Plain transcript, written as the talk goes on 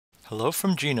Hello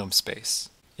from GenomeSpace.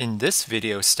 In this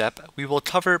video step, we will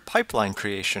cover pipeline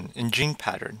creation in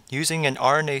GenePattern using an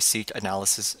RNA-Seq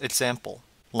analysis example.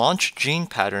 Launch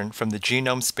GenePattern from the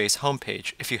GenomeSpace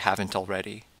homepage if you haven't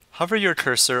already. Hover your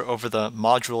cursor over the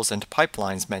Modules and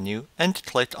Pipelines menu and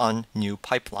click on New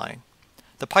Pipeline.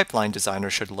 The pipeline designer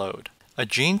should load. A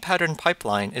GenePattern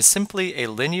pipeline is simply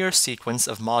a linear sequence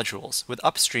of modules, with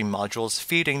upstream modules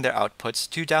feeding their outputs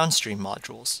to downstream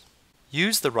modules.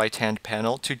 Use the right-hand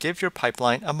panel to give your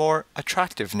pipeline a more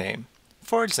attractive name,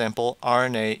 for example,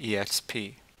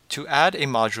 RNA-Exp. To add a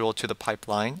module to the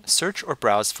pipeline, search or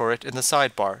browse for it in the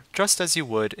sidebar, just as you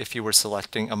would if you were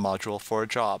selecting a module for a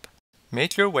job.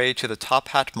 Make your way to the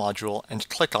TopHat module and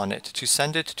click on it to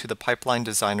send it to the Pipeline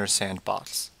Designer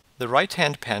sandbox. The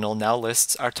right-hand panel now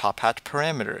lists our TopHat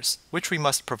parameters, which we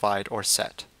must provide or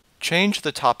set. Change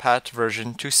the TopHat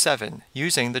version to 7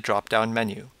 using the drop-down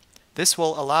menu. This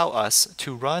will allow us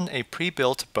to run a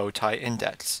pre-built bowtie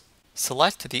index.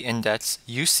 Select the index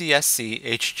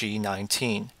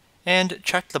UCSC-HG19 and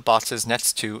check the boxes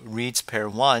next to reads pair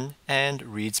 1 and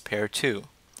reads pair 2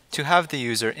 to have the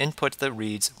user input the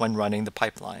reads when running the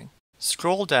pipeline.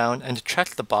 Scroll down and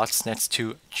check the box next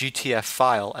to GTF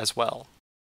file as well.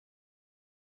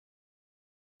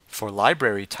 For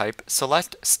library type,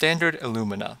 select Standard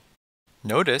Illumina.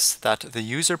 Notice that the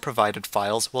user-provided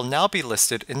files will now be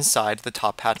listed inside the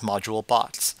TopHat module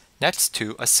box, next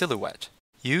to a silhouette.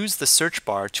 Use the search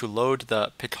bar to load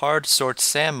the Picard Sort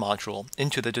SAM module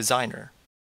into the designer.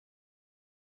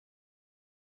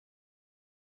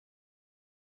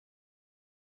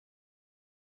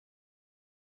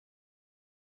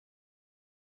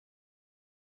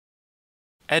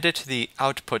 Edit the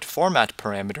output format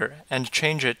parameter and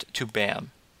change it to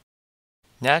BAM.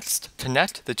 Next,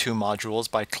 connect the two modules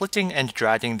by clicking and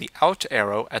dragging the out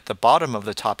arrow at the bottom of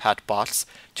the TopHat box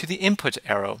to the input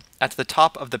arrow at the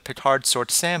top of the Picard Sort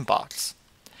SAM box.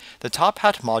 The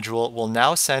TopHat module will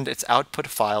now send its output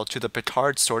file to the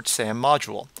Picard Sort SAM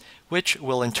module, which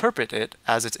will interpret it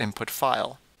as its input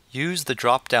file. Use the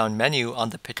drop-down menu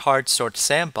on the Picard Sort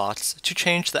SAM box to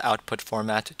change the output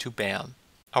format to BAM.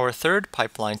 Our third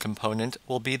pipeline component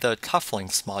will be the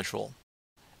cufflinks module.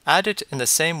 Add it in the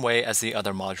same way as the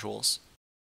other modules.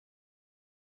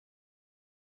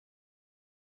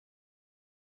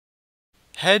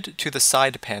 Head to the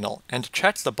side panel and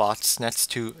check the box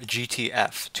next to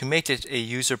GTF to make it a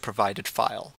user-provided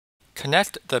file.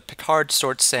 Connect the Picard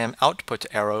Sort SAM output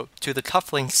arrow to the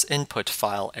cufflinks input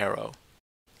file arrow.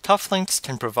 Cufflinks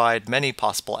can provide many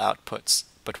possible outputs,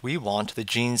 but we want the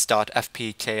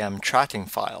genes.fpkm tracking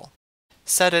file.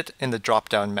 Set it in the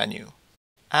drop-down menu.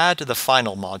 Add the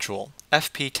final module,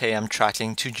 FPKM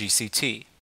tracking to GCT.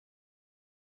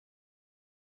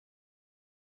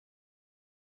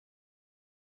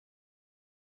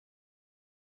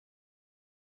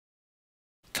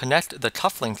 Connect the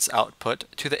cufflinks output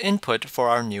to the input for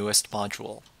our newest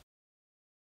module.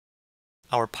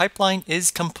 Our pipeline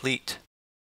is complete.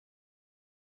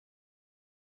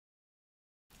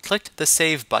 Click the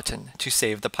Save button to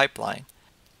save the pipeline.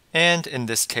 And in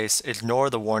this case, ignore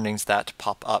the warnings that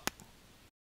pop up.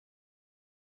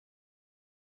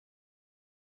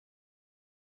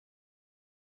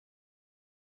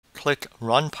 Click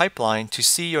Run Pipeline to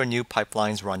see your new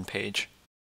pipeline's run page.